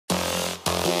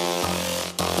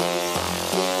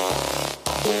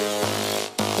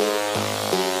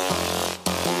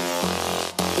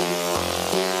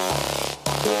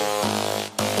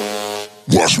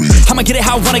I'ma get it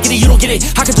how I wanna get it, you don't get it.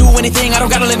 I can do anything, I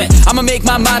don't got a limit. I'ma make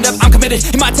my mind up, I'm committed.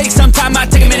 It might take some time, might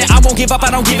take a minute. I won't give up,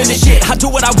 I don't give in to shit. I do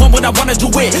what I want when I wanna do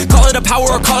it. Call it a power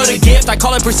or call it a gift. I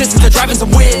call it persistence or driving some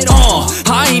wit.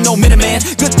 I ain't no minute man.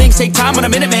 Good things take time when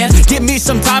I'm in it, man. Give me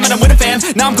some time and I'm with a fam.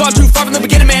 Now I'm gone too far from the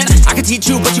beginning, man. I can teach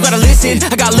you, but you gotta listen.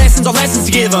 I got lessons on lessons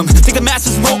to give them. Think the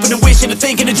masses are open and wishing and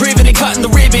thinking and driven and cutting the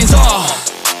ribbons.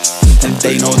 And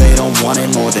they know they don't want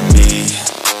it more than me.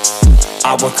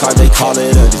 I work hard, they call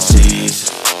it a disease.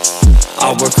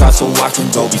 I work hard so I can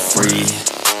go be free,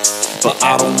 but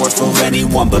I don't work for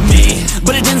anyone but me.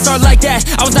 But it didn't start like that.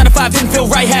 I was 9 to 5, didn't feel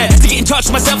right. Had to get in touch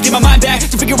with myself, get my mind back,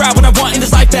 to figure out what I want in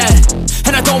this life bad.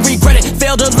 And I don't regret it,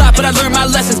 failed a lot, but I learned my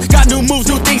lessons. Got new moves,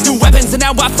 new things, new weapons, and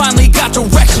now I finally got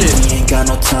direction. We ain't got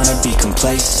no time to be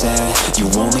complacent. You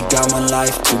only got one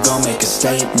life to go make a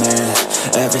statement.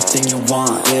 Everything you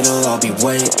want, it'll all be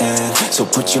waiting. So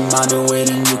put your mind to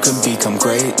it and you can become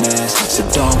greatness. So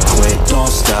don't quit, don't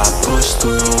stop, push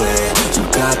through it. You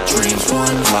got dreams,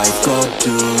 one life, go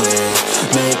do it.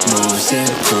 Make moves,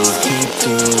 improve, keep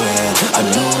doing. A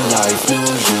new life, new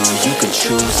you can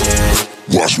choose it.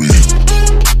 Watch me.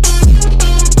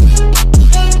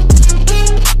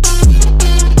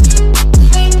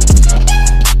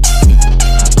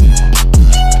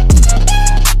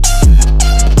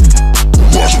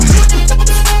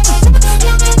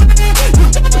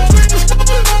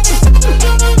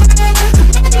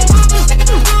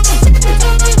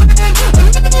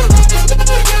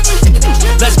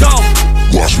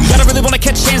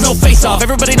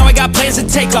 Everybody know I got plans to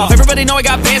take off. Everybody know I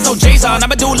got bands, no J's on.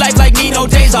 I'ma do life like me, no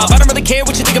days off. I don't really care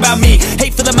what you think about me.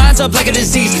 Hate for the mind's up like a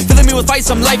disease. Filling me with fight,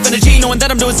 some life energy. Knowing that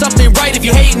I'm doing something right. If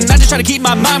you hating, I just try to keep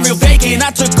my mind real vacant.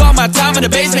 I took all my time in the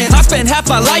basement. I spent half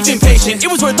my life impatient. It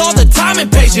was worth all the time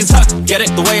and patience. Get it?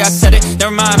 The way I said it.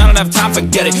 Never mind, I don't have time,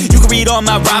 forget it. You can read all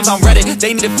my rhymes on Reddit.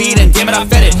 They need a feed and damn it, I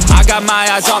fed it. I got my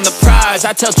eyes on the prize.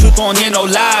 I tell truth, won't hear no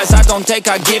lies. I don't take,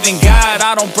 I give and guide.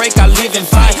 I don't break, I live and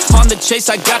fight. On the chase,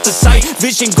 I got the sight.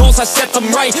 Vision goals, I set them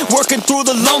right. Working through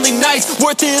the lonely nights,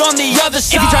 worth it on the other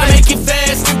side. If you try to make it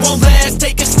fast, it won't last.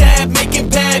 Take a stab, make it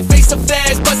bad. Face a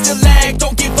fast, but still lag.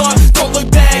 Don't give up, don't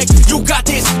look back. You got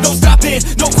this, no stopping,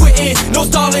 no quitting, no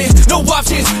stalling, no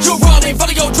options. You're running,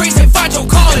 follow your dreams and find your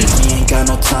calling. We ain't got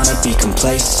no time to be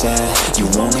complacent. You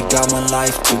only got one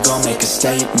life to go make a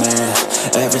statement.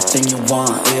 Everything you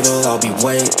want, it'll all be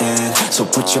waiting. So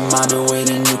put your mind to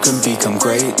it and you can become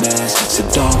greatness. So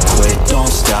don't quit,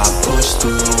 don't stop, push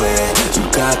through it. You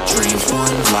got dreams,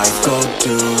 one life, go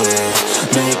do it.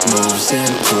 Make moves,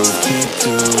 improve, keep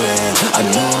doing. A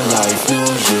new life, new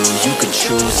you can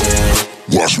choose it.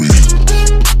 Watch me.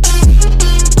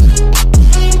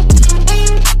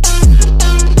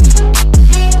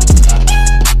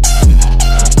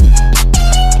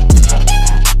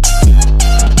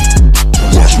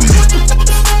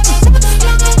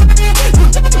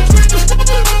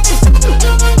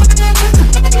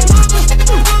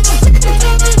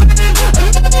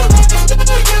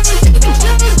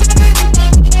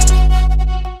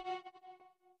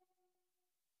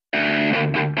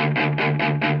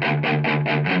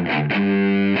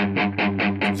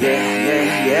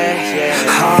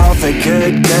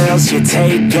 Good girls you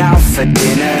take out for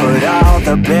dinner, but all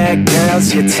the bad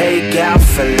girls you take out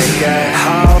for liquor.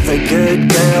 All the good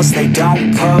girls, they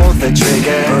don't pull the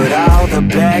trigger, but all the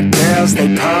bad girls, they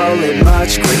pull it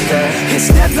much quicker. It's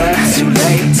never too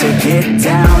late to get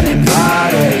down and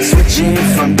party. Switching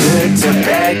from good to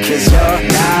bad, cause you're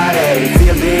naughty.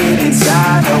 Feel it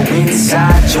inside, oh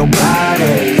inside your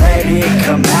body. Let it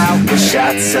come out with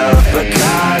shots of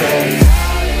Bacardi.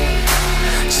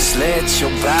 Just let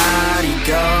your body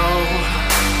go.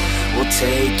 We'll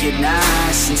take it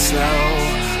nice and slow.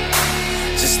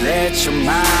 Just let your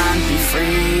mind be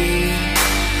free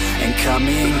and come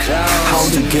in close. All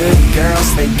the good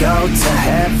girls, they go to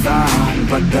heaven,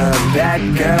 but the bad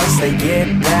girls, they get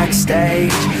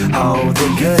backstage. Oh, the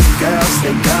good girls,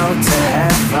 they go to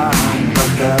heaven,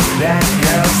 but the bad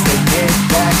girls, they get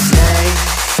backstage.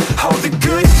 Oh, the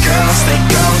good girls, they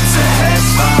go to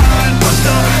heaven, but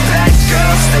the bad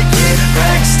girls, they get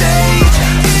backstage.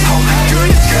 Oh, the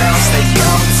good girls, they go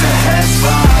to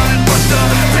heaven, but the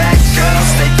bad girls,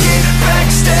 they get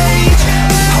backstage.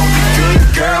 Oh, the good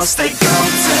girls, they go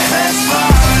to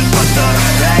heaven, but the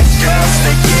bad girls,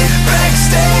 they get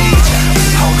backstage.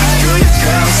 Oh, the good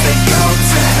girls, they go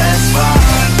to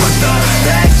heaven, but the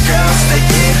bad girls, they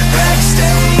get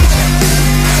backstage.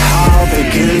 All the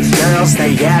good girls,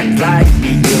 they act like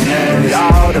beginners.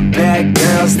 All the bad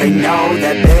girls, they know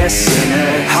that they're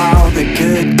sinners. All the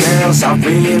good girls, girls are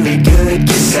really good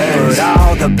kissers, but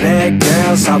all the bad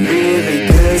girls are really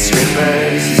good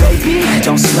strippers. Baby,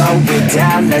 don't slow it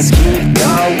down, let's keep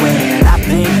going. I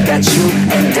think that you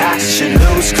and I should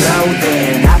lose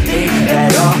clothing. I think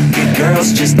that all good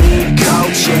girls just need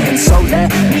coaching. So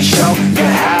let me show you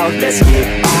how, let's get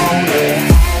on it.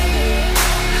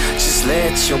 Just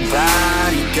let your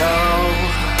body go,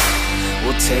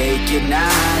 we'll take it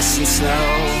nice and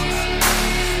slow.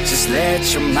 Just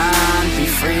let your mind be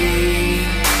free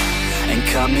and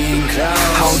come in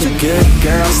close. All the good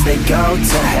girls, they go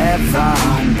to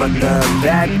heaven, but the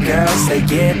bad girls, they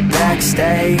get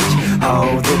backstage.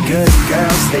 Oh, the good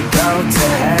girls, they go to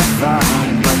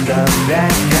heaven, but the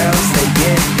bad girls, they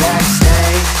get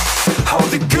backstage. Oh,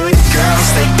 the good girls,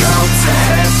 they go to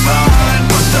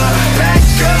heaven, but the bad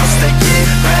girls, they get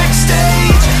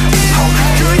backstage. Oh,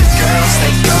 the good girls,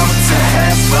 they go to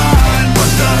heaven,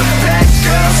 but the bad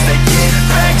girls, they get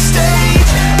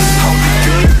backstage. Oh, the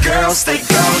good girls, they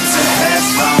go to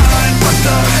heaven, but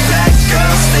the bad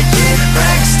girls, they get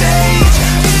backstage.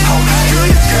 Oh, the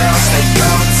good girls, they go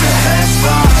to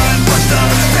heaven, but the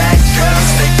bad girls,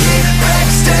 they get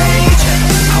backstage.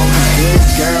 Oh, the good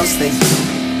girls, they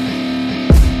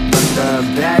but the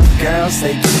bad girls,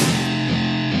 they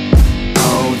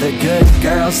oh, the good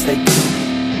girls, they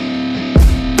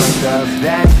but the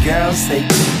bad girls, they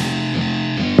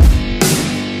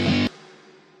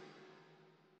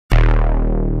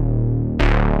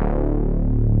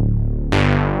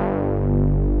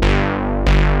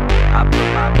I put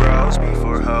my bros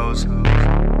before hoes.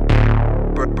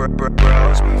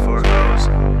 Bros before hoes.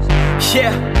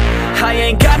 Yeah, I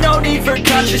ain't got no need for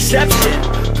contraception.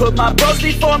 Put my bros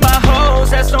before my hoes,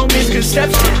 that's no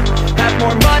misconception. Have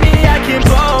more money I can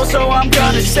blow, so I'm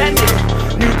gonna send it.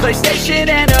 New PlayStation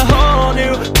and a whole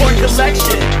new porn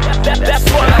collection. That's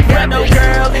what I got, no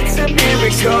girl, it's a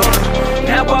miracle.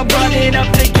 Now I'm running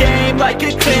up the game like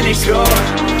a clinical.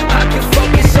 I can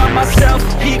focus on myself,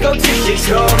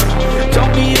 egotistical.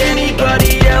 Don't need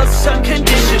anybody else,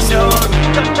 unconditional.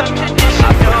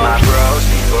 I put my bros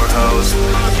before hoes,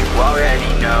 you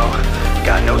already know.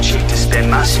 Got no cheek to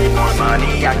spend my shit, more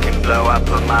money I can blow. I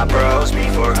put my bros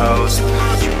before hoes,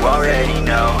 you already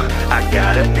know. I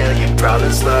got a million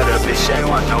problems, but a bitch ain't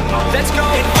want no more. Let's go!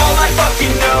 And all I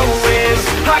fucking know is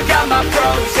I got my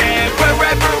bros, and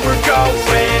wherever we're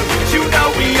going, you know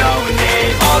we own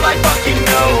it. All I fucking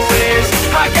know is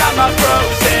I got my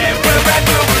bros, and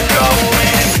wherever we're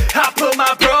going, I put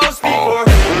my bros before.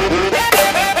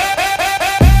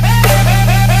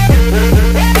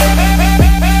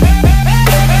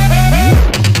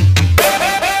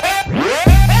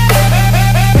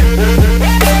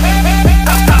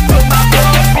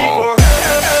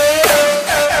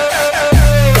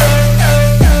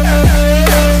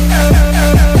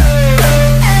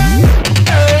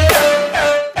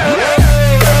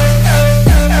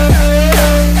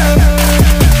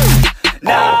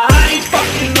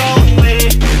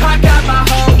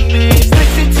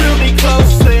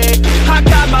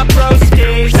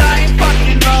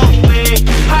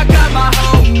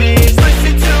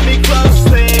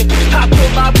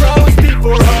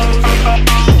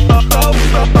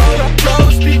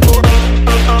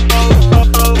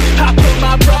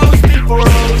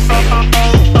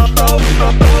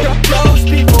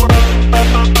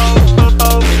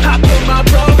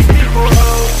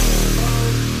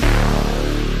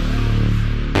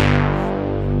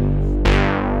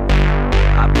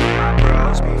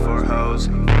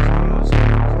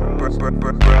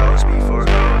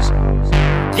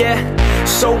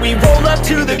 So we roll up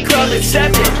to the club at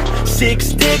 7.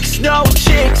 6 dicks, no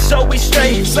chicks, so we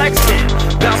straight flexing.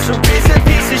 Bouncer is a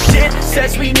piece of shit,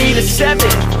 says we need a 7.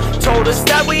 Told us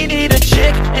that we need a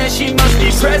chick, and she must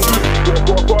be present.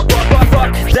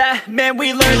 Fuck that, man,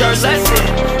 we learned our lesson.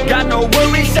 Got no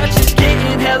worries such as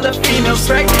getting hella females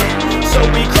pregnant. So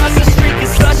we cross the street and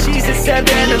slushies at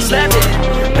 7-Eleven.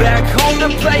 Back home to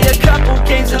play a couple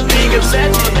games of League of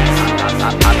Legends.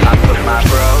 I put my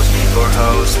bros before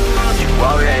hoes, you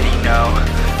already know.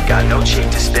 Got no cheek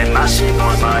to spend my shit,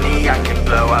 more money I can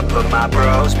blow. I put my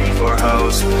bros before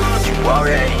hoes, you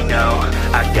already know.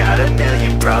 I got a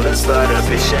million problems, but a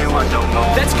bitch ain't want no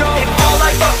more. Let's go! And all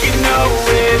I fucking know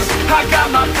is I got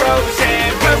my bros,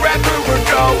 and wherever we're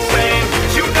going,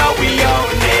 you know we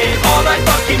own it. All I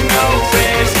fucking know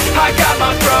is I got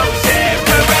my bros, and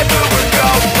wherever we're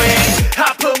going, I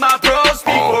put my bros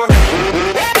before.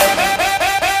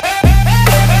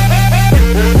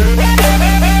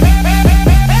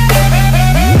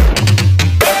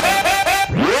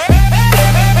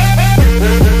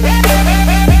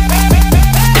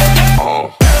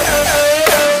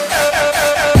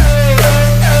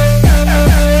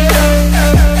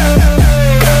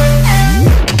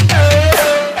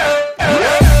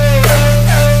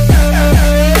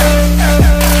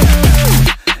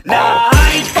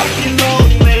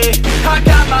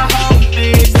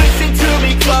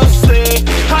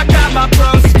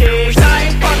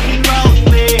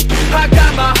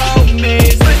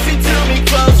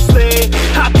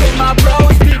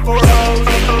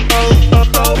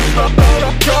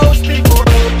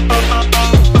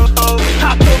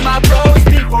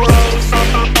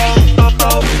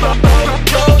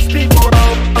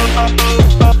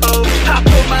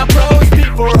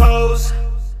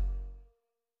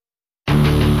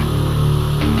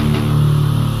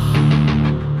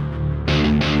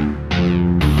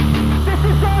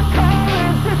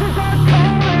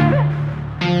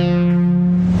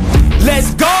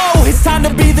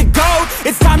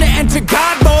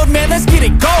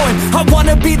 I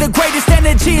wanna be the greatest,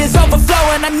 energy is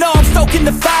overflowing. I know I'm stoking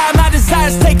the fire, my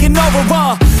desire's taking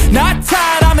over. Not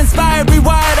tired, I'm inspired,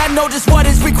 rewired. I know just what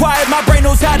is required. My brain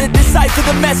knows how to decipher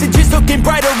the messages, looking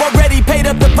brighter. Already paid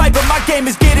up the pipe, but my game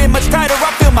is getting much tighter.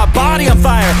 I feel my body on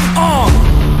fire.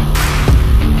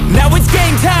 Now it's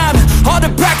game time. All the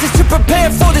practice to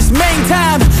prepare for this main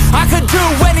time. I could do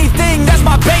anything, that's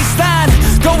my baseline.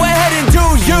 Go ahead and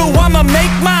do you, I'ma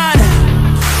make mine.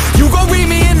 You gon' read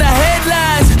me in the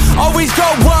headlines. Always go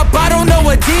up, I don't know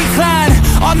a decline.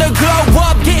 On the glow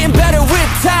up, getting better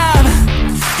with time.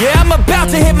 Yeah, I'm about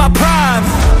to hit my prime.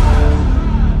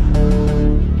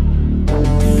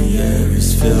 The air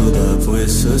is filled up with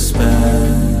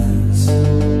suspense.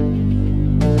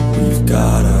 We've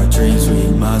got our dreams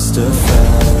we must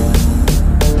defend,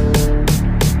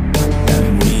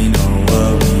 and we know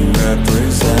what we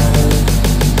represent.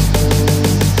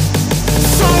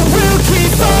 So we'll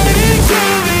keep fighting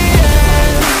till the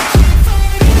end,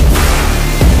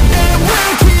 and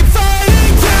we'll keep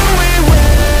fighting till we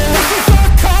win. This is our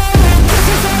calling, this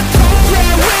is our calling.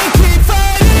 Yeah, we'll keep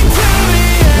fighting till the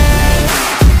end,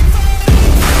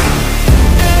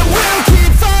 and we'll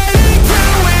keep fighting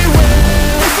till we win.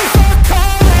 This is our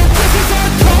calling, this is our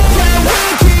calling. Yeah,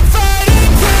 we'll keep fighting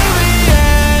till the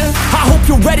end. I hope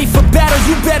you're ready for battle,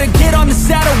 you better get on the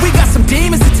saddle. We got some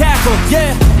demons to tackle,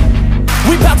 yeah.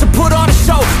 We about to put on a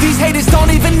show, these haters don't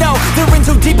even know. They're in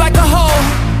too deep like a hole,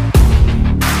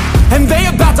 and they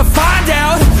about to find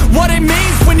out what it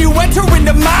means when you enter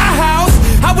into my house.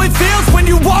 How it feels when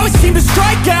you always seem to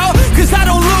strike out. Cause I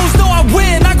don't lose, no I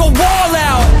win, I go all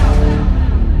out.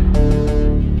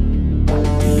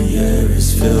 The air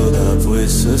is filled up with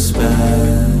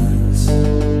suspense.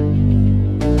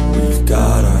 We've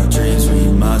got our dreams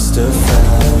we must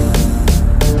defend,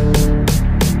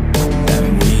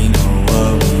 and we know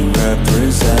what we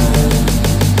represent.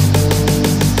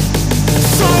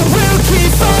 So we'll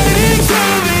keep fighting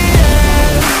till the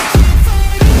end,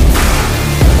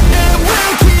 and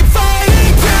we'll keep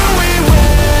fighting till we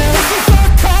win. This is our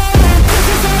calling, this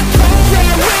is our calling.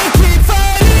 Yeah, we'll keep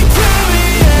fighting till the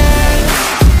end,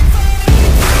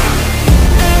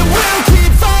 and we'll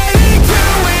keep fighting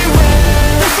till we win.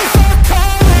 This is our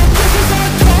calling, this is our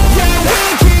calling. Yeah,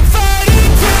 we'll keep fighting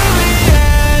till the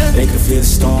end. They can feel the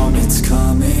storm, it's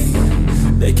coming.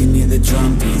 They can hear the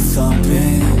drum beat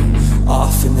thumping.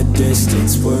 Off in the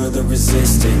distance, we're the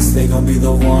resistance. They gon' be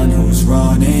the one who's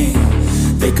running.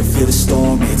 They can feel the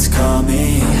storm, it's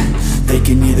coming. They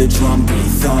can hear the drum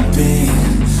beat thumping.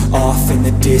 Off in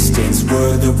the distance,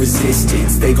 we're the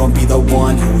resistance. They gon' be the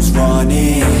one who's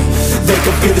running. They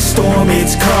can feel the storm,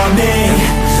 it's coming.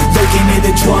 They can hear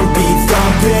the drum beat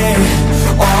thumping.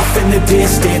 Off in the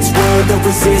distance, we're the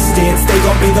resistance. They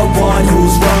gon' be the one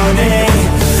who's running.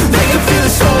 They can feel the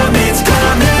storm, it's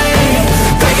coming.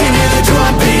 They can hear the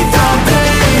drum beat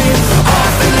thumping.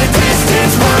 Off in the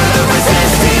distance, we're the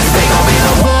resistance. They gon' be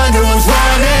the one who's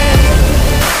running.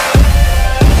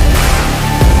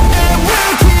 And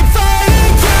we'll keep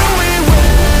fighting till we win.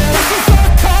 This is our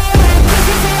calling, this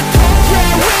is our calling.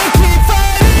 Yeah, we'll keep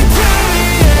fighting till the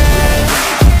end,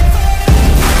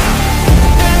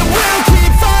 and we'll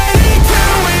keep fighting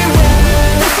till we win.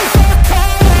 This is our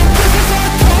calling, this is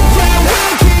our calling. Yeah,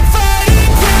 we'll keep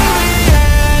fighting till the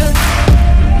end.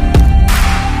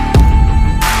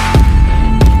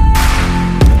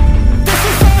 This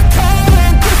is our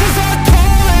calling, this is our calling. This is our calling, this is our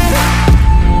calling.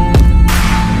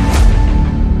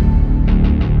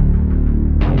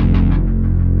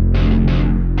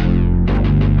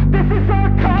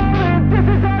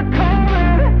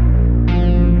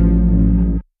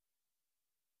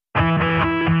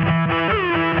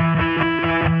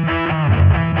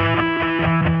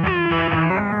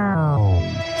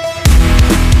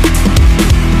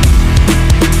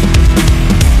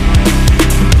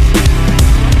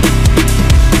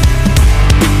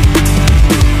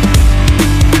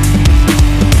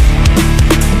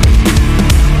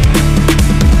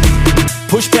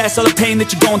 Push past all the pain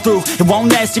that you're going through. It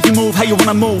won't last if you move how you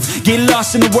wanna move. Get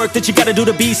lost in the work that you gotta do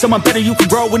to be someone better. You can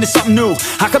grow into something new.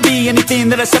 I could be anything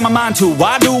that I set my mind to.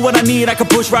 I do what I need, I can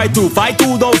push right through. Fight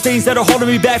through those things that are holding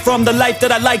me back from the life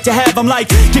that I like to have. I'm like,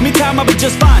 give me time, I'll be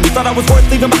just fine. You thought I was worth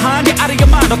leaving behind? Get out of your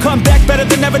mind, I'll come back better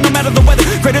than ever, no matter the weather.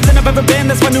 Greater than I've ever been,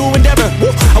 that's my new endeavor.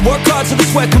 Woo. I work hard so the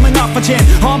sweat coming off my chin.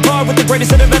 On par with the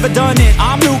greatest that have ever done it.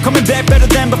 I'm new, coming back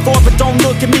better than before. But don't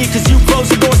look at me, cause you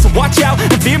closed the door. So watch out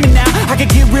and fear me now. I can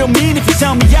get real mean if you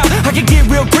sell me out. I can get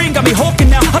real green, got me hulking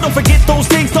now. I don't forget those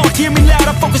things, don't hear me loud.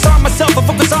 I focus on myself, I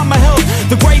focus on my health.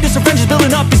 The greatest revenge is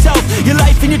building up yourself. Your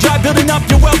life and your drive, building up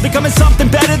your wealth. Becoming something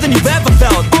better than you've ever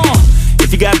felt. If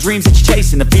If you got dreams that you're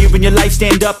chasing, the fear in your life,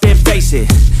 stand up and face it.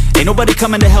 Ain't nobody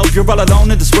coming to help, you're all alone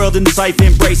in this world, in this life,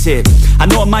 embrace it. I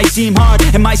know it might seem hard,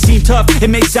 it might seem tough, it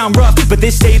may sound rough, but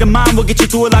this state of mind will get you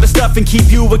through a lot of stuff and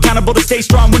keep you accountable to stay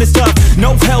strong when it's tough.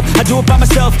 No help, I do it by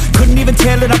myself, couldn't even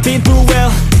tell that I've been through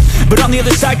well. But on the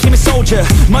other side came a soldier,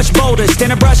 much bolder,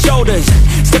 standing broad shoulders.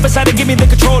 Step aside and give me the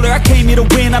controller, I came here to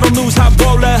win, I don't lose, high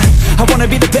roller. I wanna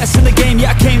be the best in the game,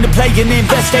 yeah I came to play and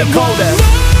invest, stay colder.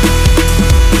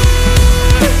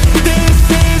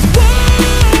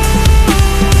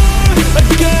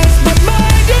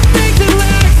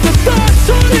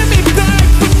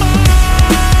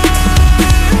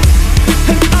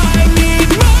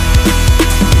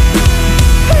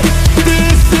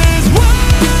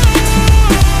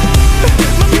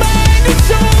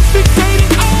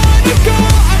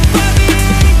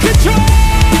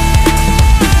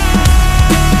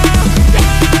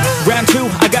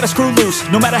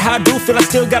 No matter how I do feel, I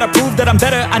still gotta prove that I'm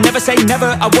better. I never say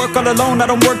never, I work all alone, I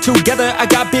don't work together. I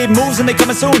got big moves and they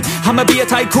coming soon. I'ma be a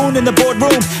tycoon in the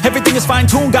boardroom. Everything is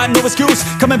fine-tuned, got no excuse.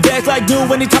 Coming back like new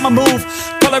anytime I move.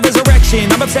 Call it resurrection,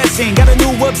 I'm obsessing. Got a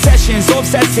new obsession, so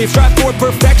obsessive. Strive for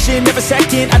perfection, never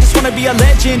second. I just wanna be a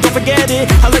legend, don't forget it.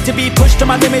 I like to be pushed to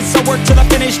my limits, I work till I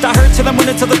finished. I hurt till I'm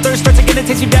winning, till the thirst starts again. It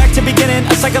takes me back to beginning,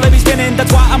 a cycle let me spinning.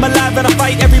 That's why I'm alive and I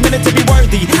fight every minute to be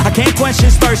worthy. I can't quench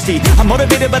this thirsty, I'm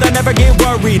motivated but I never get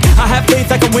worried. I have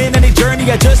faith I can win any journey,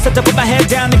 I just have to put my head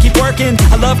down and keep working.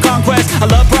 I love conquest, I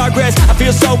love progress, I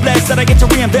feel so blessed that I get to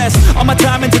reinvest all my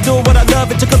time into doing what I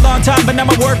love. It took a long time but now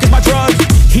my work is my drug.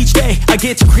 Each day I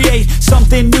get to create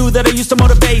something new that I used to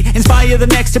motivate. Inspire the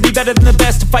next to be better than the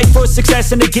best, to fight for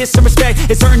success and to get some respect.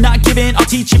 It's earned not given, I'll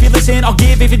teach if you listen, I'll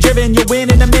give if you're driven. You'll win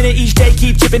in a minute, each day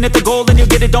keep chipping at the goal and you'll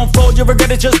get it. Don't fold, you'll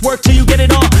regret it, just work till you get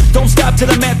it on. Don't stop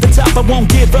till I'm at the top, I won't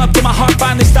give up till my heart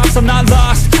finally stops. I'm not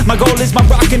lost, my goal is my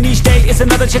rock and each day is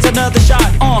another chance, another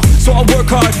shot. So I'll work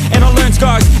hard and I'll learn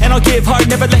scars and I'll give hard,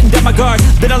 never letting down my guard.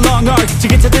 Been a long arc to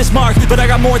get to this mark, but I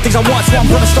got more things I want, so I'm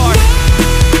gonna start.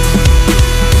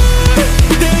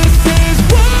 This is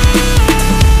war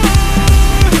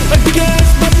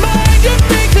against my mind. Your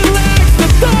things that lacks the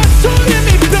thoughts holding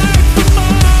me back from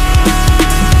mine,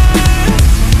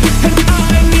 and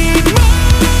I need more.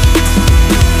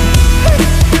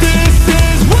 This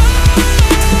is war.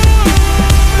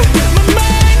 My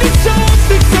mind is so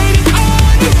fixated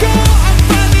on the goal, I'm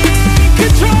finally in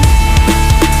control.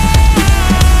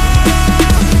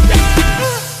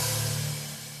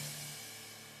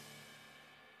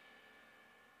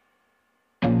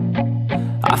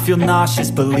 I feel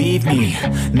nauseous, believe me.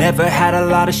 Never had a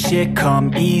lot of shit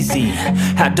come easy.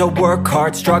 Had to work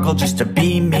hard, struggle just to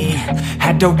be me.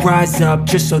 Had to rise up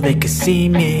just so they could see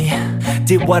me.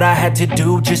 Did what I had to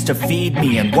do just to feed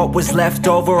me, and what was left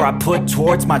over I put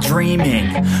towards my dreaming.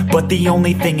 But the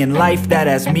only thing in life that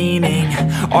has meaning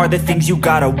are the things you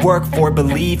gotta work for,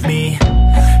 believe me.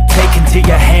 Take into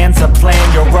your hands a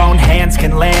plan, your own hands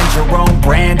can land your own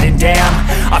brand. And damn,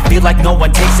 I feel like no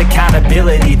one takes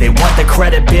accountability. They want the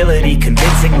credibility,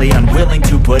 convincingly unwilling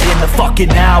to put in the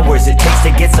fucking hours it takes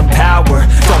to get some power.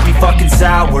 Don't be fucking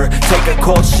sour, take a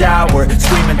cold shower,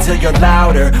 scream until you're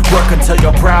louder, work until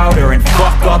you're prouder, and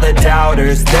fuck all the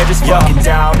doubters, they're just fucking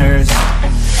downers.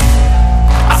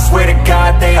 I swear to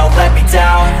God they all let me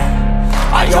down.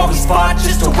 I always fought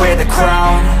just to wear the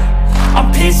crown. I'm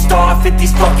pissed off at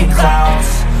these fucking clowns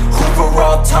who were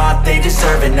all taught they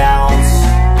deserve an ounce.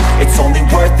 It's only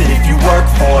worth it if you work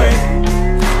for it.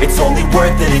 It's only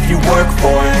worth it if you work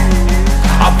for it.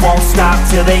 I won't stop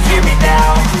till they hear me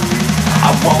now.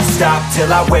 I won't stop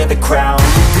till I wear the crown.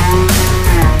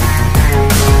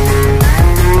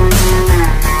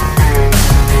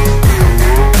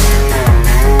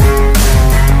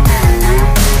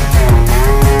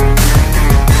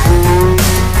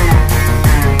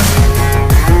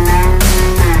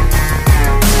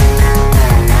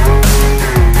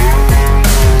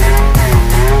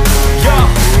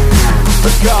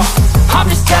 I'm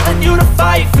just telling you to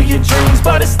fight for your dreams,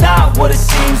 but it's not what it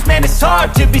seems. Man, it's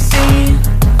hard to be seen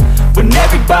when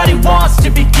everybody wants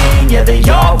to be king. Yeah, they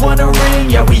all wanna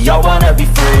ring, yeah, we all wanna be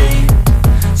free.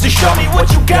 So show me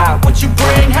what you got, what you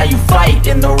bring, how you fight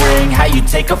in the ring, how you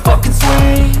take a fucking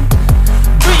swing.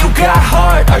 Do you got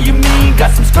heart, are you mean?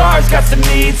 Got some scars, got some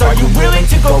needs, are you willing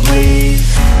to go bleed?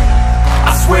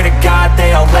 I swear to God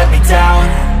they all let me down.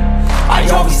 I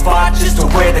always fought just to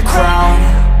wear the crown.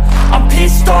 I'm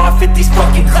pissed off at these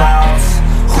fucking clowns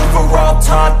who were all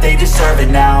taught they deserve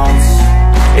an ounce.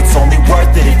 It's only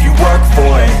worth it if you work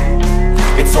for it.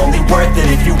 It's only worth it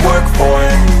if you work for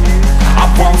it. I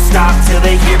won't stop till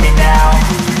they hear me now.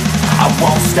 I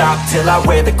won't stop till I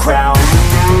wear the crown.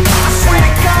 I swear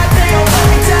to God they all let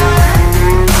me down.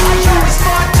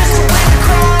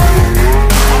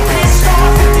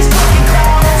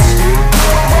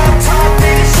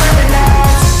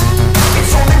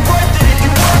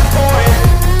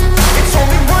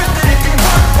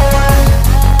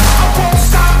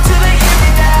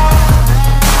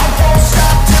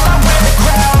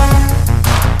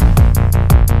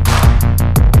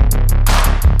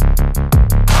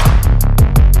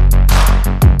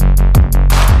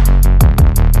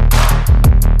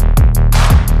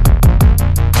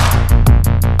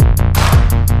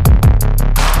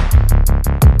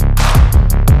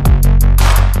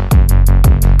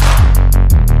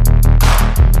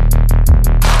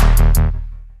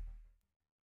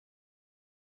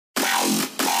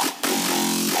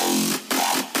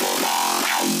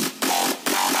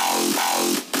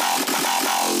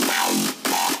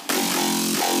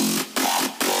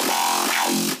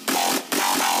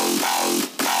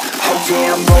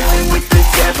 yeah, I'm rolling with the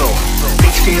devil.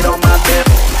 Bitch, get on my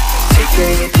level. Take a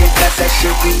hit, then pass that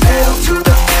shit, we pedal to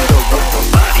the metal.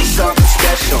 Body something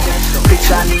special.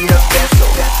 Bitch, I need a vessel.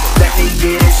 Let me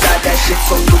get inside that shit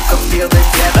so you can feel the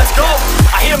devil. Let's go!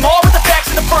 I hit 'em all with the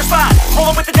facts in the first line.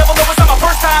 Rolling with the devil, no, it's not my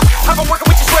first time. I've been working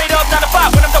with you straight up, 9 to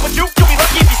 5. When I'm done with you, you'll be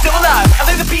lucky if you're still alive. I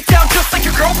lay the beat down just like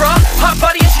your girl, bruh. Hot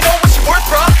body and she know what she worth,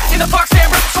 bruh. In the box,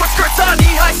 man, rip short skirts on,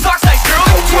 knee-high socks, nice girl.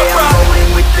 Oh yeah, I'm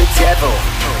rolling with the devil.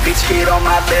 Bitch, get on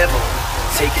my level.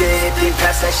 Take a hit, then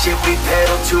pass that shit, we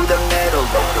pedal to the metal.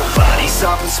 Body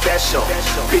something special.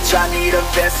 Bitch, I need a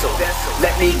vessel.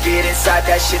 Let me get inside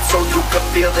that shit so you can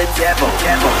feel the devil.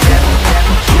 Devil, devil,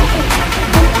 devil, devil,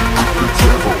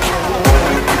 devil,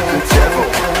 devil,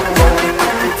 rolling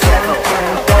with the devil.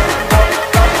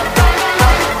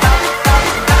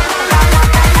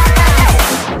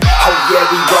 Oh yeah,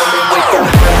 we rolling with the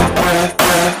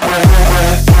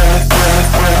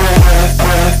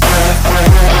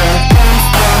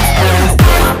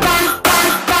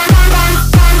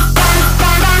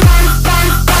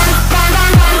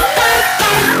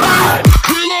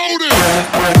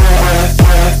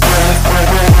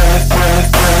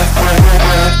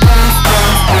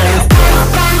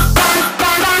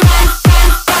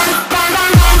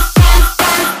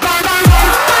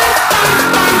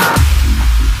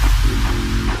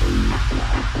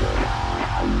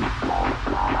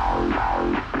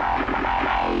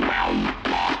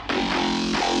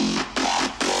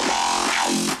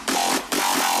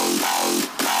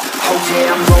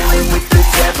yeah, I'm rolling with the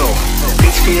devil.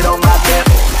 Bitch, get on my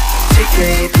level. Take a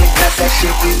hit, then pass that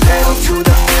shit, we pedal to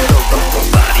the middle.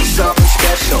 Body something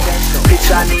special.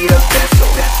 Bitch, I need a vessel.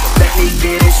 Let me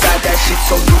get inside that shit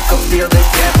so you can feel the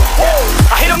devil.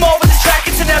 I hit 'em all with this track,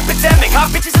 it's an epidemic. Hot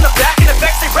bitches in the back, in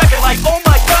effects they reppin' like, oh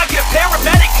my god, get a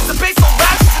paramedic. Cause the bass so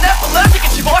loud, she's an epileptic.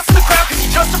 And she lost in the crowd cause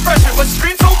she's just a freshman. But she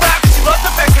screams so loud cause she loves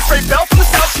the vex. A straight bell from the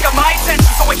south, she got my attention.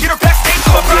 So I hit her backstage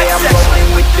to a private yeah, I'm section. rolling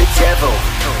with the devil.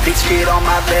 Bitch, get on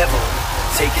my level.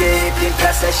 Take a hit, then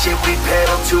pass that shit, we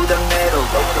pedal to the metal.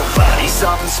 Body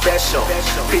something special.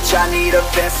 Bitch, I need a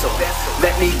vessel.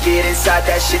 Let me get inside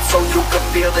that shit so you can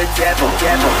feel the devil.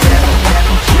 Devil, devil,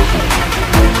 devil,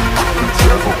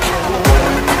 devil,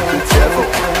 devil,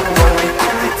 rolling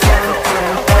with the devil.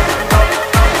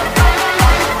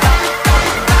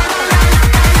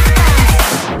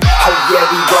 Oh yeah,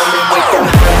 we rolling with the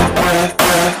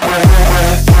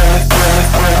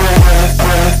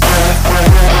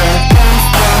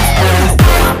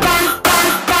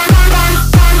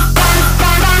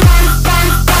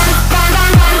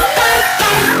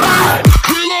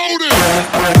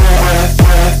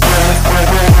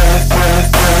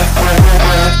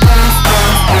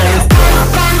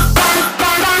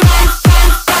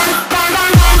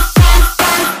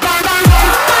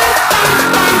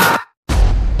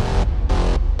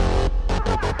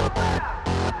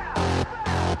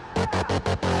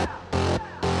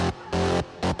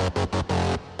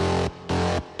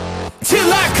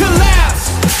Till I collapse,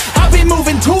 I've been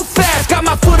moving too fast. Got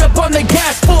my foot up on the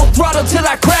gas, full throttle till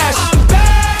I crash. I'm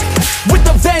back with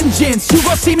a vengeance, you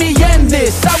gon' see me end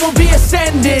this. I will be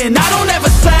ascending, I don't ever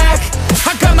slack.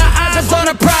 I got my eyes on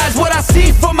a prize, what I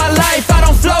see for my life. I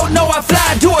don't float, no I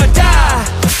fly, do or die.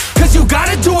 Cause you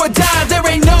gotta do or die, there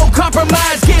ain't no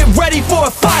compromise. Get ready for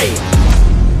a fight.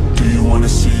 Do you wanna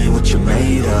see what you're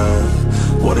made of?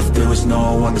 What if there was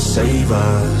no one to save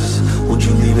us? Would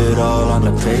you leave it all on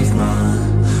the pavement?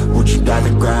 Would you dye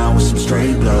the ground with some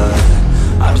straight blood?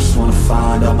 I just wanna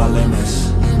find out my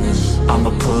limits. I'ma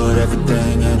put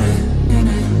everything in it.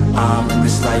 I'm in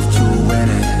this life to win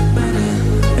it,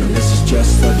 and this is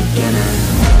just the beginning.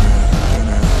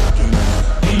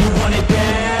 Do you want it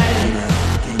bad?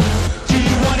 Do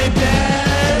you want it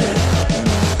bad?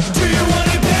 Do you want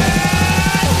it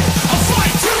bad? I'll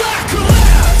fight till I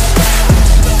collapse.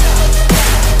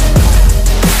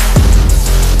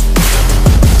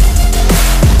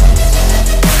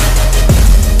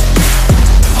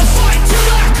 I'll fight till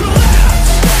I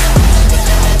collapse.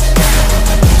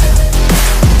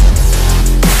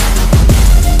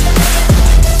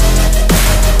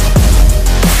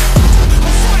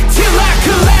 Till I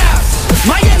collapse.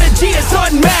 My energy is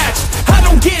unmatched. I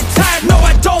don't get tired, no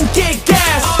I don't get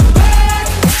gas. I'm back,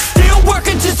 still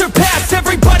working to surpass.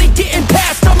 Everybody getting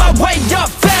past, on my way up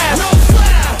fast. No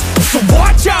flap. So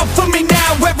watch out for me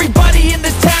now. Everybody in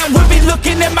this town will be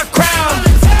looking at my crown.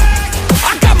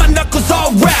 I got my knuckles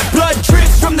all wrapped, blood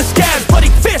drips from the scabs, bloody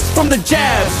fists from the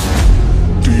jabs.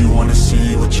 Do you wanna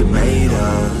see what you're made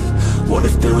of? What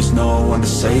if there was no one to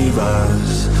save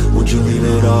us? Would you leave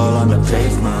it all on the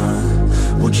pavement?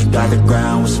 Would you dye the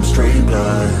ground with some straight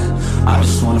blood? I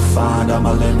just wanna find out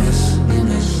my limits.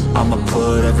 I'ma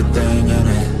put everything in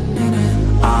it.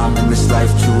 I'm in this life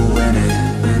to win it,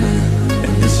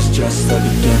 and this is just the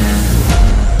beginning.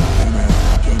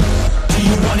 Do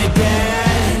you want it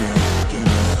bad?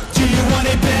 Do you want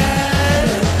it bad?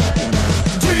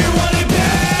 Do you want it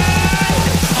bad?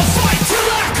 I'll fight till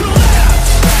I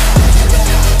collapse.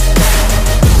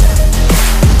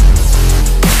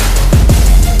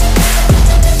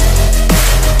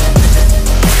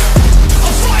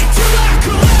 I'll fight till I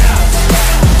collapse.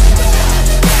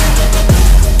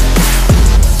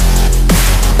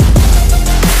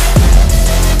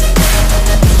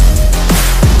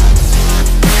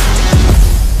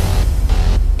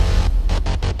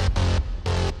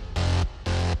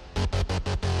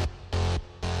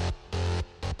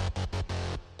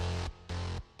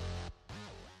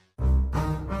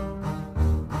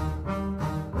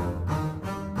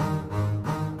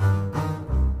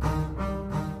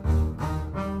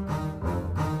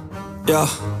 Yeah.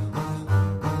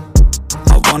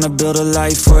 I wanna build a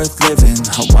life worth living.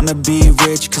 I wanna be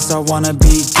rich cause I wanna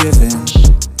be given.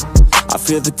 I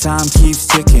feel the time keeps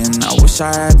ticking. I wish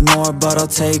I had more, but I'll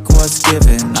take what's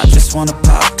given. I just wanna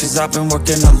pop cause I've been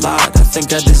working a lot. I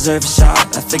think I deserve a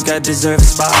shot, I think I deserve a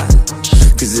spot.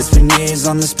 Cause it's been years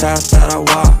on this path that I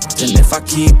walked, and if I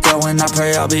keep going, I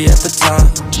pray I'll be at the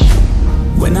top.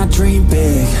 When I dream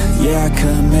big, yeah, I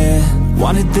commit.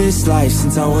 Wanted this life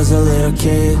since I was a little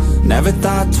kid. Never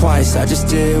thought twice, I just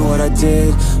did what I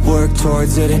did. Worked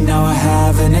towards it and now I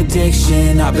have an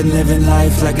addiction. I've been living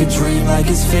life like a dream, like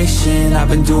it's fiction. I've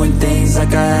been doing things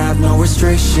like I have no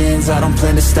restrictions. I don't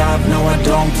plan to stop, no I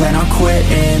don't plan on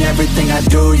quitting. Everything I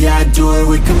do, yeah, I do it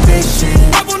with conviction.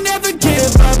 I will never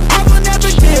give up, I will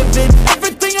never give in.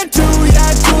 Everything I do, yeah,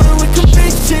 I do it with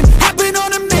conviction. I've been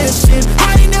on a mission,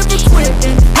 I ain't never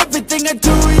quitting. Everything I do,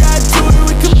 yeah, I do it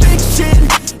with conviction.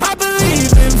 I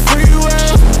believe in free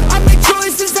will. I make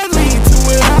choices that lead to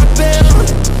what I build.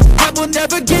 I will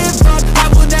never give up, I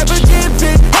will never give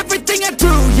in. Everything I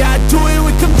do, yeah, I do it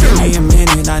with conviction. Give me a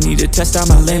minute, I need to test out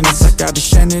my limits. Like I've been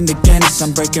trending to Guinness.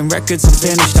 I'm breaking records, I'm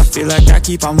finished. I feel like I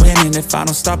keep on winning. If I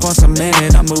don't stop once a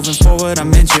minute, I'm moving forward, I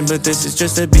mentioned. But this is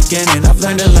just the beginning. I've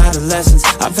learned a lot of lessons,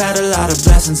 I've had a lot of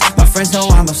blessings. My friends know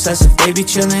I'm obsessive, they be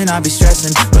chilling, I be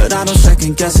stressing. But I don't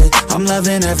second guess it, I'm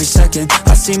loving every second.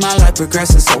 I see my life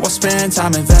progressing, so I spend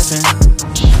time investing.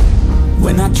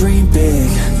 When I dream big,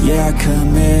 yeah, I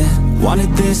commit.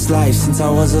 Wanted this life since I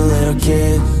was a little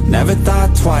kid. Never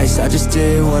thought twice, I just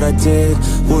did what I did.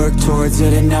 Worked towards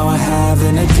it and now I have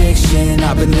an addiction.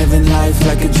 I've been living life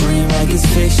like a dream, like it's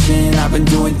fiction. I've been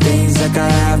doing things like I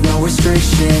have no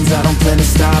restrictions. I don't plan to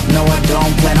stop, no I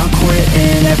don't plan on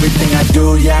quitting. Everything I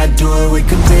do, yeah, I do it with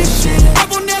conviction. I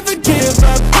will never give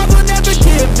up, I will never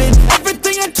give in.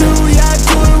 Everything I do, yeah, I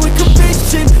do it with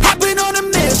conviction. I've been on a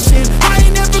mission, I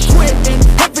ain't never quitting.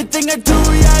 Everything I do,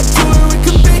 yeah, I do it with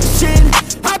conviction.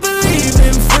 I believe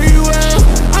in free will.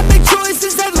 I make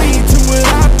choices that lead to what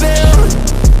I build.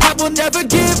 I will never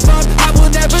give up, I will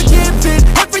never give in.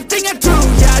 Everything I do,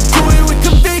 yeah, I do it with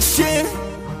conviction.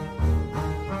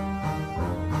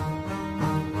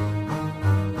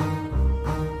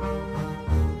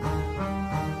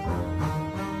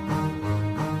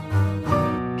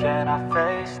 Can I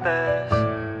face this?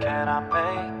 Can I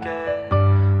make it?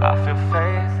 I feel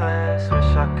faithless,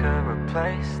 wish I could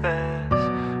replace this.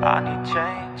 I need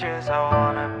changes, I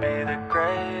wanna be the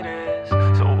greatest.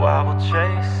 So I will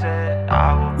chase it,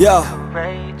 I will be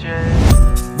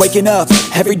courageous. Waking up,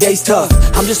 every day's tough.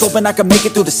 I'm just hoping I can make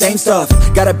it through the same stuff.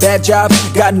 Got a bad job,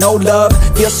 got no love.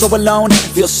 Feel so alone,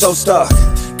 feel so stuck.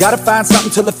 Gotta find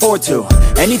something to look forward to.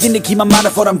 Anything to keep my mind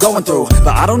off what I'm going through.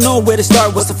 But I don't know where to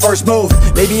start, what's the first move?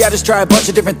 Maybe I just try a bunch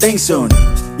of different things soon.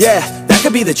 Yeah, that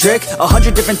could be the trick.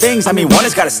 100 different things, I mean one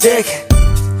has gotta stick.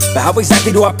 But how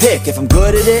exactly do I pick? If I'm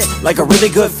good at it, like a really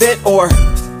good fit, or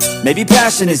maybe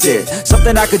passion is it?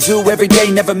 Something I could do every day,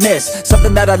 never miss.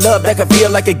 Something that I love, that could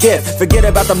feel like a gift. Forget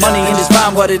about the money and just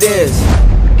find what it is.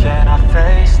 Can I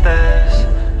face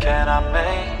this? Can I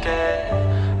make it?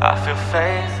 I feel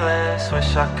faithless,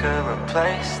 wish I could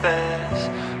replace this.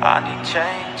 I need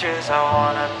changes, I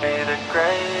wanna be the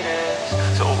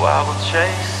greatest. So I will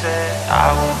chase it,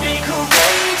 I will be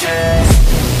courageous.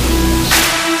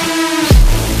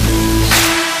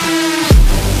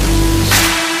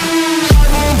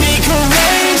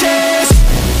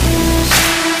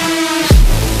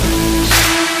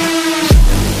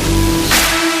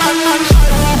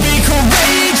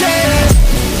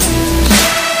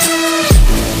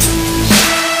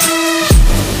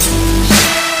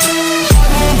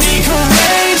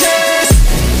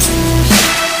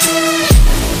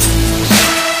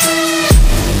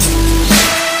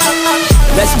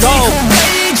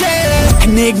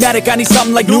 enigmatic. I need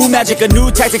something like new magic, a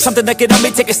new tactic, something that can help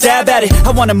me take a stab at it.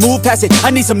 I wanna move past it, I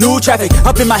need some new traffic.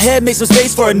 Up in my head, make some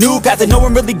space for a new path. And no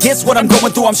one really gets what I'm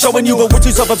going through, I'm showing you. But we're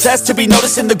too self-obsessed to be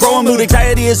noticing the growing mood.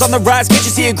 Anxiety is on the rise, can't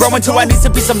you see it growing too? I need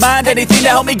some peace of mind, anything to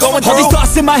help me going through. All these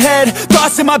thoughts in my head,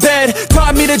 thoughts in my bed,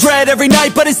 taught me to dread every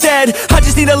night, but instead I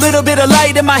just need a little bit of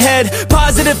light in my head.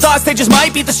 Positive thoughts, they just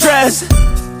might beat the stress.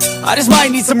 I just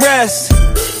might need some rest,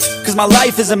 cause my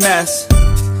life is a mess.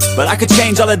 But I could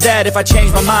change all of that if I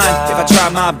change my mind, if I try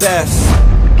my best.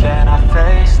 Can I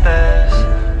face this?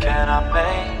 Can I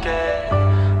make it?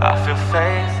 I feel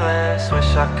faithless,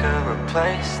 wish I could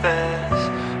replace this.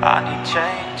 I need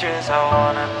changes, I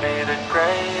wanna be the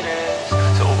greatest.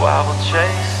 So I will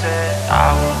chase it,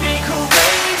 I will be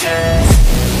courageous.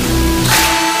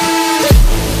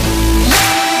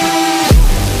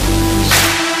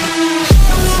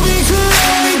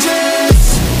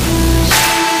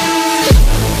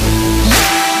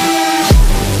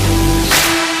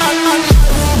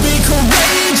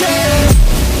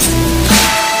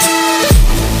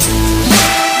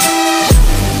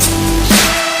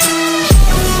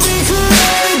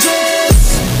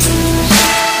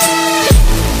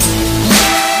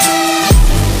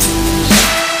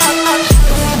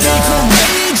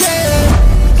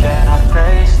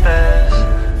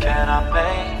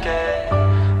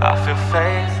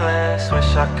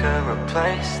 I could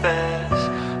replace this.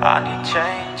 I need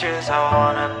changes, I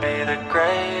wanna be the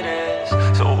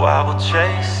greatest. So I will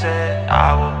chase it,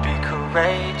 I will be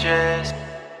courageous.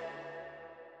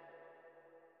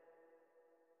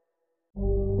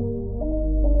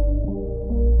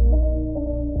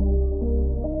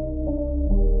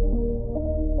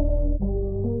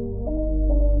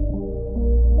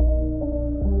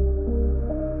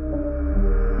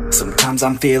 Sometimes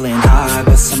I'm feeling high,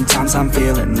 but sometimes I'm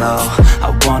feeling low.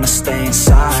 I wanna stay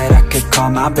inside, I could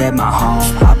call my bed my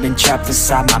home. I've been trapped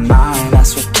inside my mind,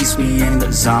 that's what keeps me in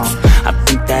the zone. I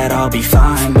think that I'll be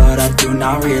fine, but I do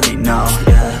not really know,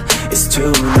 yeah. It's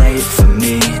too late for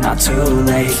me, not too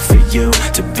late for you.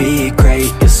 To be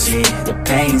great, you'll see, the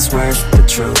pain's worth the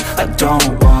truth. I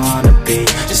don't wanna be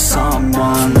just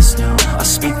someone that's new. I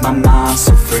speak my mind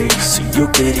so free, so you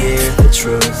could hear the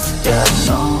truth. Yeah, I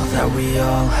know that we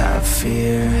all have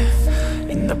fear.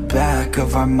 In the back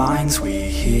of our minds we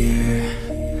hear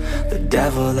the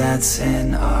devil that's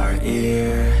in our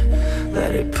ear.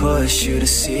 Let it push you to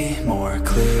see more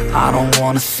clear. I don't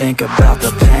wanna think about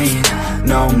the pain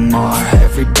no more.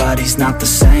 Everybody's not the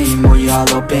same, we all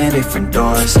open different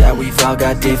doors. Yeah, we've all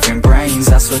got different brains,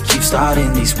 that's what keeps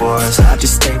starting these wars. I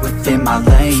just stay within my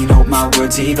lane, hope my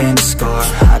words even score.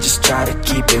 I just try to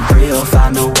keep it real,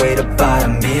 find a way to buy a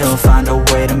meal, find a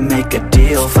way to make a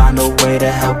deal, find a way to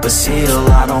help us heal.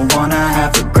 I don't wanna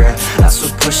have regret, that's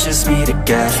what pushes me to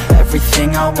get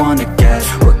everything I wanna get.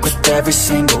 Work with every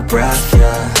single breath,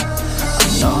 yeah. I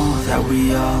know that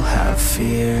we all have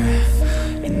fear.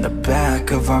 In the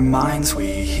back of our minds we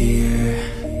hear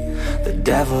the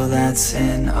devil that's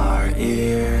in our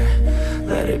ear.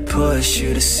 Let it push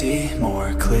you to see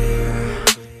more clear.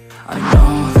 I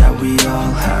know that we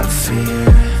all have fear.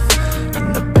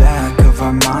 In the back of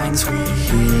our minds we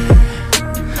hear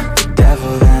the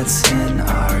devil that's in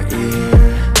our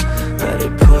ear. Let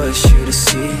it push you to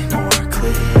see more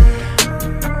clear.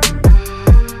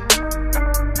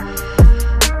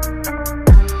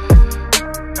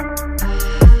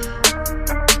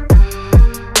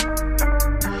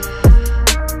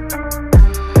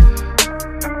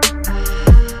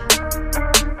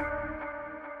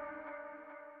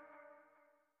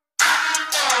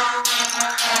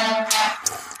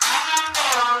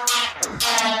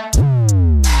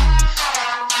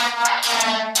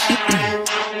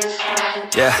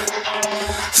 Yeah.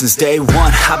 Since day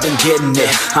one, I've been getting it.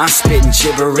 I'm spitting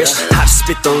gibberish, I just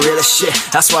spit the realest shit.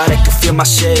 That's why they can feel my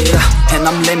shit, and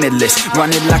I'm limitless,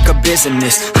 running like a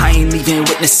business. I ain't leaving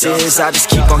witnesses, I just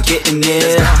keep on getting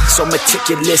it. So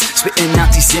meticulous, spitting out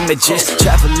these images,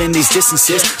 traveling these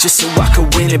distances, just so I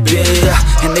could win a bit.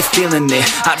 And they feeling it,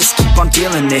 I just keep on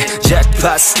dealing it.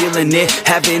 Jackpot stealing it,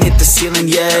 haven't hit the ceiling,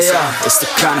 yeah. It's the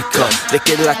chronicle, lick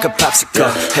it like a popsicle.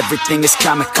 Everything is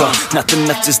comical, nothing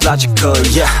left is logical,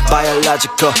 yeah.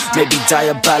 Biological, maybe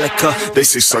diabolical. They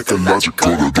say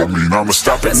psychological, that don't mean I'ma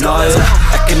stop it. No,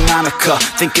 economical,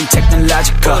 thinking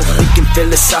technological, thinking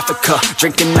philosophical,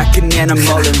 drinking like an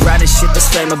animal, and writing shit that's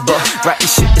flammable, writing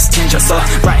shit that's tangible,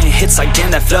 writing hits like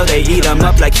damn that flow, they eat them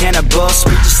up like cannibals.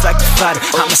 Spit just like a fighter,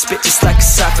 I'ma spit just like a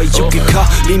cipher. You can call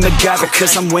me MacGyver,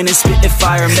 cause I'm winning, spitting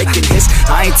fire, making hits.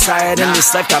 I ain't tired, and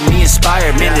this life got me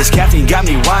inspired. Man, this caffeine got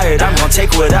me wired, I'm gonna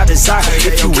take what I desire.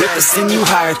 If you with us, then you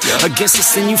hired, against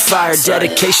us, then you fired. Dedicated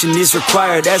dedication is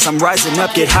required as I'm rising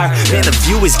up, get higher. Man, the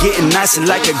view is getting nicer,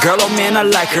 like a girl, oh man, I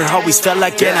like her. Always felt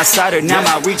like an outsider, now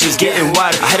my reach is getting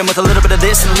wider. I hit him with a little bit of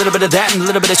this and a little bit of that, and a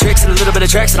little bit of tricks and a little bit of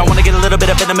tracks, and I wanna get a little bit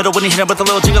up in the middle when you hit him with a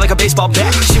little jingle like a baseball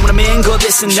bat. She wanna mingle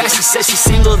this and that, she says she's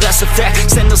single, that's a fact.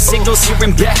 Send no signals here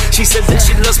and back, she said that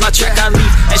she loves my track. I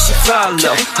leave and she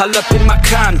follow, all up in my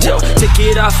condo, take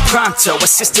it off pronto,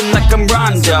 assisting like I'm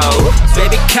Rondo.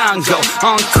 Baby Congo,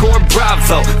 Encore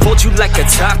Bravo, fold you like a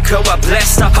taco, I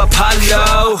blast off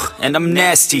Apollo. And I'm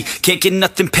nasty, can't get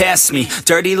nothing past me,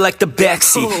 dirty like the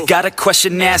backseat, got a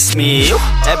question, ask me.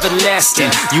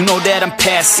 Everlasting, you know that I'm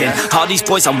passing, all these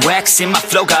boys I'm waxing, my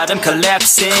flow got them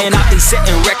collapsing. I've been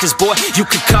setting records, boy, you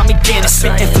could call me Guinness.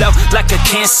 Spitting flow like a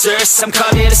cancer, some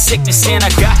call it a sickness, and I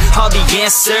got all the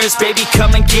answers. Baby,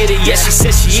 come and get it, yeah, she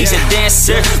says she's a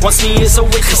dancer, wants me as a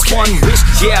witness, one wish,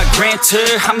 yeah, I grant her.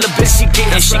 I'm the best she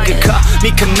get, and she could call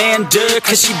me commander,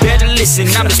 cause she better listen,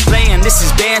 I'm just playing, this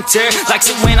is banter. Likes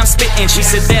it when I'm spitting, she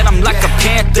said that I'm like a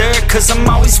panther, cause I'm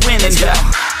always winning, yeah.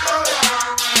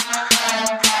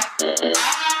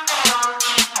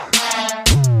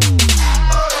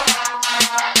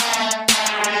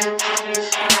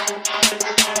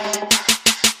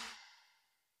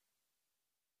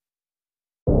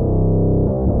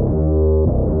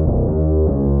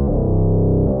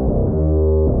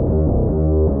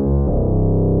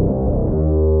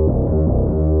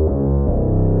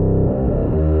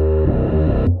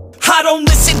 I don't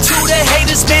listen to the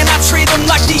haters, man, I treat them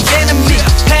like the enemy.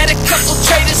 Had a couple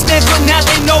traitors, man, but now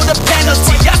they know the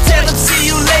penalty. I tell them, see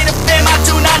you later, fam, I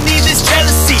do not need this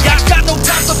jealousy. I got no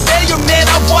time for failure, man,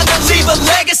 I wanna leave a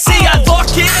legacy. I lock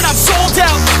in and I'm sold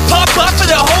out, pop up for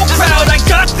the whole crowd. I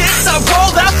got this, I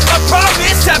roll out, I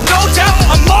promise, have no doubt.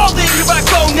 I'm all in, here I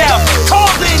go now, call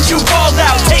in, you roll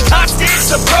out. Take hostage,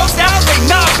 the pros now, they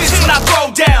novice when I throw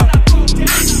down.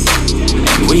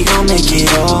 We gon' make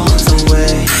it all the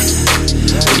way,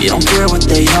 we don't care what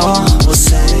they all will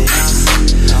say.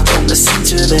 Don't listen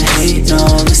to the hate, no,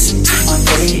 listen to my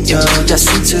fate, yo.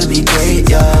 Destined to be great,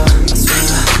 yo.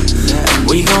 And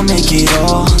we gon' make it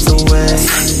all the way,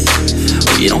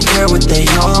 we don't care what they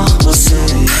all will say.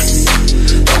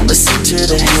 Don't listen to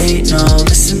the hate, no,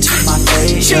 listen to my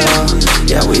fate, yo.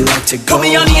 Yeah, we like to go put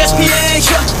me on ESPN,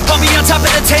 yeah. Put me on top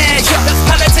of the 10, yeah.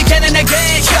 Pilots again and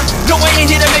again, yeah. No, I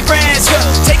ain't here to make friends, yeah.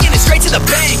 Taking it straight to the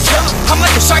bank, yeah. I'm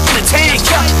like a shark in a tank,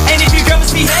 yeah. And if your girl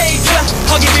misbehave,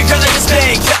 yeah, I'll give your girl like a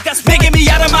spank, yeah. That's making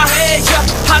me out of my head,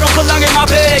 yeah. I don't belong in my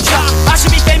bed, yeah. I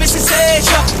should be famous instead,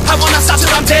 yeah. I will not stop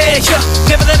till I'm dead, yeah.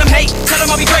 Never let them hate, tell them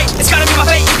I'll be great. It's gotta be my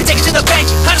fate, you can take it to the bank.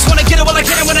 I just wanna get it while I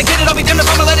get it, when I get it I'll be damned if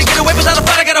I'ma let it get away without a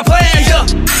fight. I got a plan, yeah.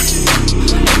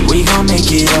 We gon' make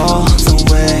it all the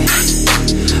way,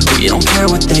 we don't care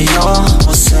what they all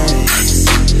will say.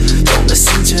 Don't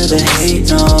listen to the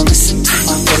hate, no, listen to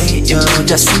my fate, yo.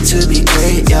 Destined to be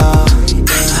great, yo.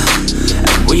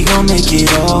 And we gon' make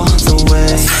it all the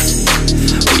way,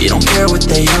 we don't care what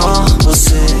they all will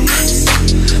say.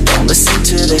 Don't listen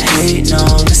to the hate, no,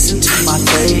 listen to my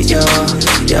fate, yo.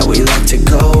 Yeah, we like to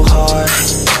go hard.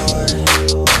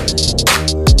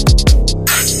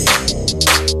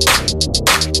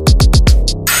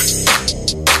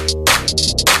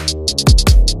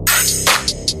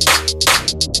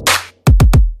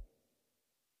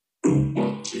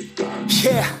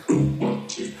 Yeah,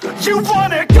 you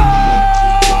wanna go?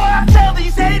 I tell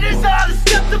these haters all to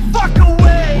step the fuck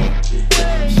away.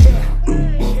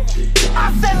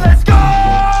 I said let's go,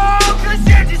 cause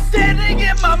you're just standing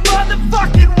in my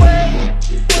motherfucking way.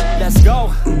 Let's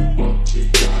go.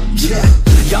 Yeah,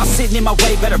 y'all sitting in my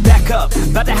way, better back up.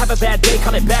 About to have a bad day,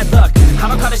 call it bad luck. I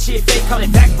don't call this shit fake, call it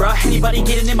fact, bruh. Anybody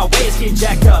getting in my way is getting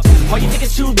jacked up. Oh, you think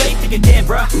it's too late, think you're dead,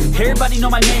 bruh. Everybody know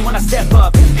my name when I step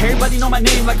up. Everybody know my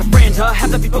name like a friend, huh?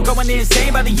 Half the people going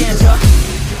insane by the end, huh?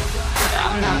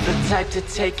 I'm not the type to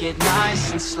take it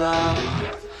nice and slow.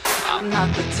 I'm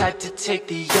not the type to take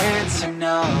the answer,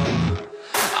 no.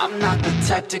 I'm not the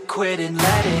type to quit and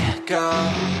let it go.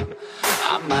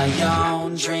 I'm my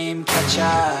own dream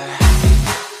catcher.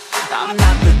 I'm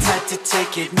not the type to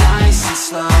take it nice and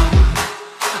slow.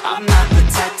 I'm not the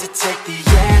type to take the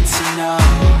answer, no.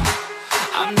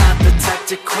 I'm not the type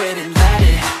to quit and let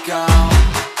it go.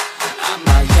 I'm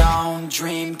my own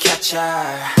dream catcher. I'm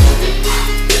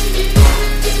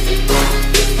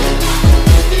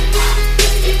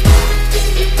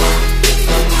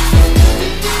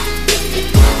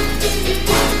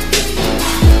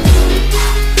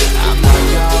my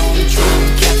own dream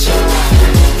catcher.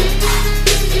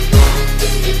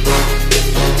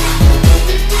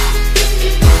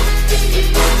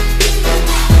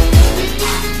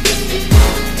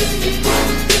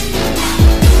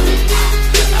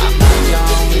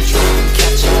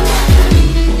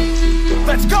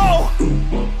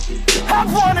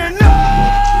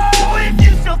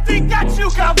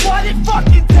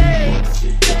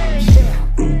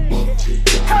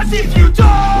 Cause if you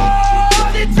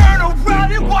don't, then turn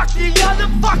around and walk the other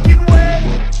fucking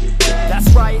way. That's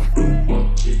right.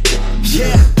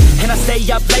 Yeah. And I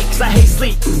stay up late cause I hate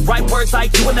sleep. Write words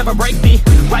like you will never break me.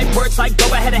 Write words like go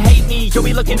ahead and hate me. You'll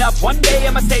be looking up one day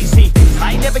at my stage seat.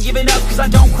 I ain't never giving up cause I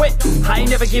don't quit. I ain't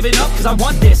never giving up cause I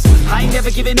want this. I ain't never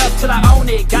giving up till I own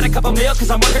it. Got a couple mil cause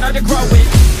I'm working hard to grow it.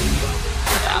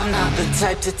 I'm not the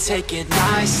type to take it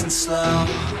nice and slow.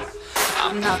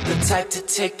 I'm not the type to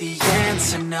take the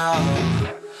answer no.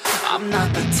 I'm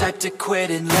not the type to quit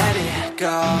and let it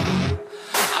go.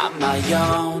 I'm my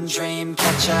own dream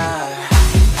catcher.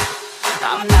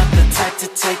 I'm not the type to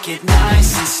take it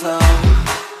nice and slow.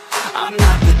 I'm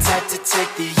not the type to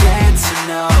take the answer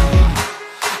no.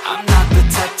 I'm not the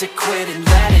type to quit and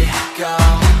let it go.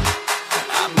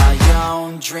 I'm my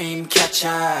own dream catcher.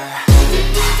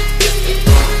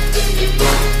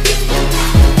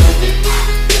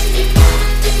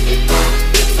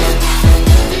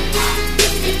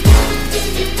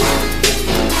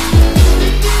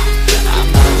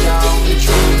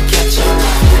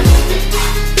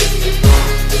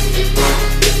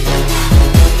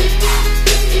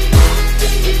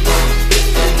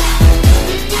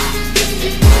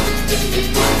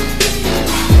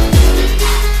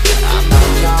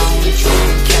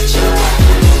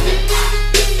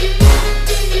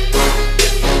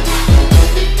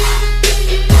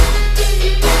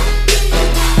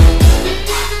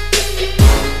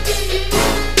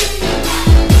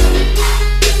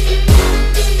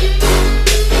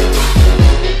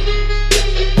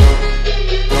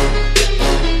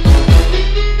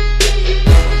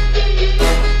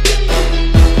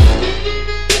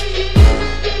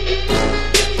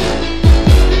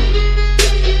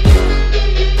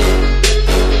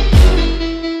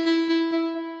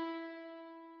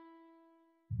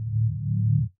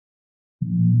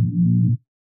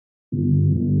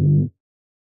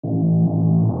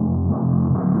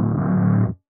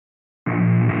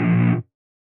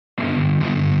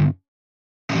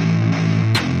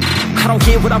 I don't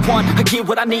get what I want, I get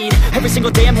what I need. Every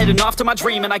single day I'm heading off to my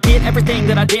dream, and I get everything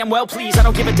that I damn well please. I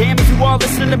don't give a damn if you all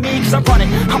listening to me, cause I run it.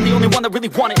 I'm the only one that really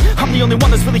want it. I'm the only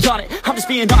one that's really on it. I'm just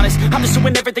being honest. I'm just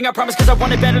doing everything I promise, cause I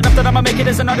want it bad enough that I'ma make it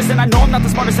as an artist. And I know I'm not the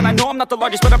smartest, and I know I'm not the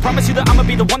largest, but I promise you that I'ma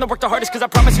be the one that worked the hardest. Cause I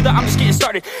promise you that I'm just getting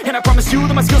started, and I promise you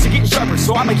that my skills are getting sharper.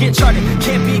 So I'ma get charted,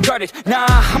 can't be guarded. Nah,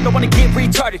 I'm the one to get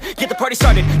retarded. Get the party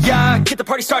started, yeah, get the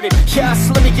party started. Yeah,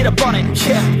 so let me get up on it,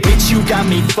 yeah. Bitch, you got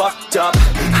me fucked up.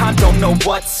 I don't know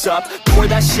what's up. Pour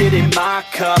that shit in my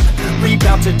cup. We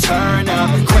bout to turn up.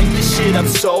 Crank this shit up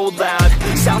so loud.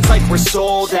 Sounds like we're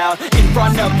sold out in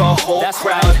front of a whole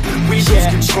crowd. We lose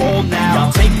control now.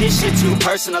 I'll take this shit too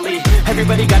personally.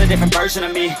 Everybody got a different version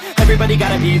of me. Everybody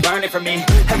gotta be learning from me.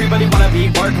 Everybody wanna be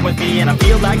working with me. And I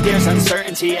feel like there's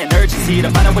uncertainty and urgency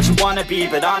to find out what you wanna be.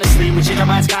 But honestly, we change our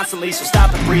minds constantly. So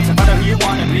stop and breathe and find out who you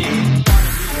wanna be.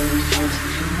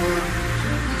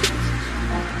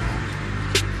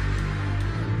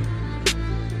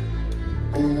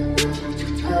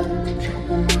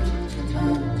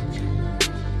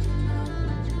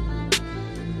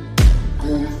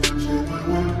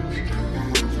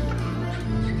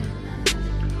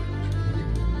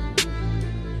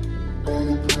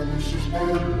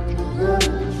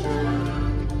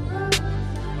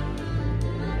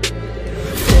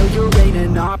 Failure ain't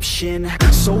an option,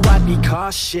 so I'd be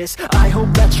cautious. I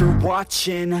hope that you're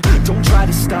watching. Don't try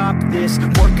to stop this.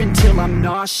 Work until I'm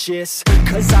nauseous,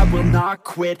 cause I will not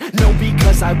quit. No,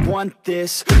 because I want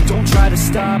this. Don't try to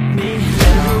stop me.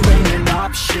 Failure ain't an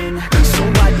option, so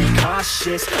I'd be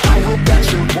cautious. I hope that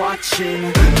you're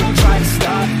watching. Don't try to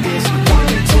stop this. Work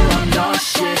until I'm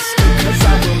nauseous, cause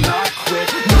I will not quit.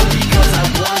 No, because I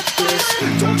want this.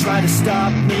 Don't try to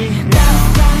stop me now.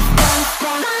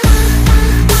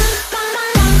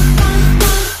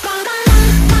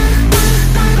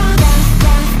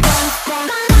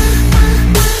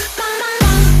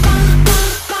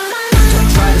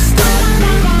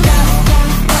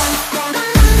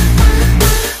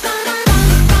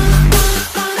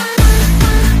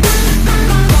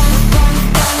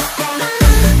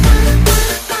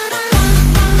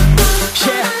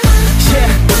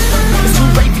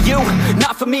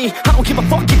 For me, I don't give a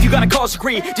fuck if you got a college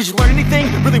degree. Did you learn anything?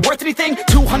 Really worth anything?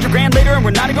 200 grand later and we're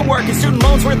not even working. Student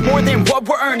loans worth more than what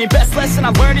we're earning. Best lesson I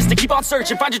learned is to keep on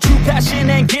searching. Find your true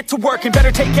passion and get to work. And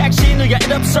better take action or you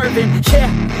end up serving. Yeah,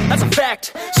 that's a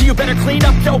fact. So you better clean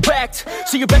up your act.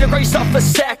 So you better grow yourself a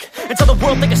sack and tell the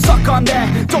world they can suck on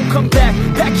that. Don't come back,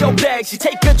 pack your bags. You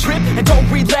take a trip and don't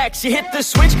relax. You hit the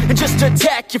switch and just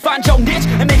attack. You find your niche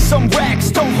and make some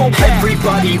racks. Don't hold back.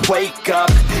 Everybody wake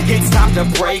up. It's time to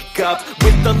break up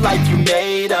with the life you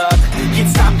made up.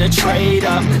 It's time to trade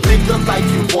up. Live the life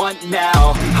you want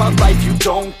now, a life you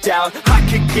don't doubt. I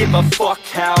could give a fuck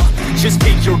how, just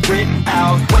figure it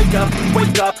out. Wake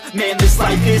up, man, this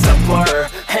life is a blur.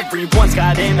 Everyone's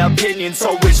got an opinion,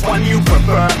 so which one you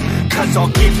prefer? Cause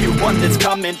I'll give you one that's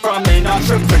coming from an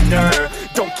entrepreneur.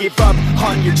 Don't give up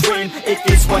on your dream if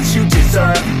it's what you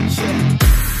deserve.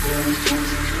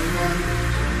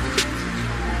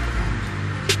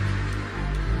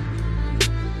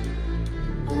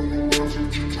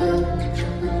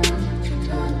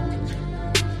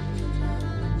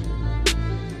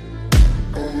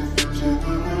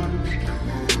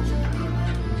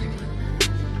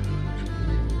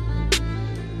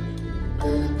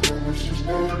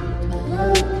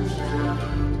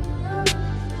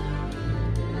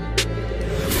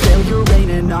 Failure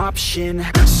ain't an option,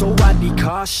 so I'd be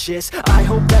cautious. I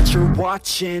hope that you're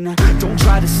watching. Don't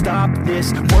try to stop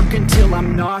this, work until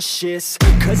I'm nauseous.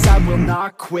 Cause I will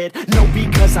not quit, no,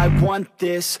 because I want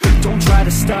this. Don't try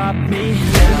to stop me,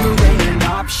 failure ain't an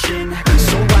option,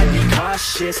 so I'd be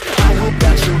cautious. I hope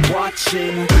that you're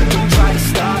watching. Don't try to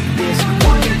stop this,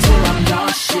 work until I'm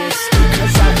nauseous.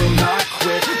 Cause I will not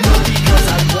quit, no, because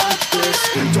I want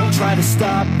this. Don't try to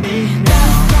stop me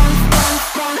now.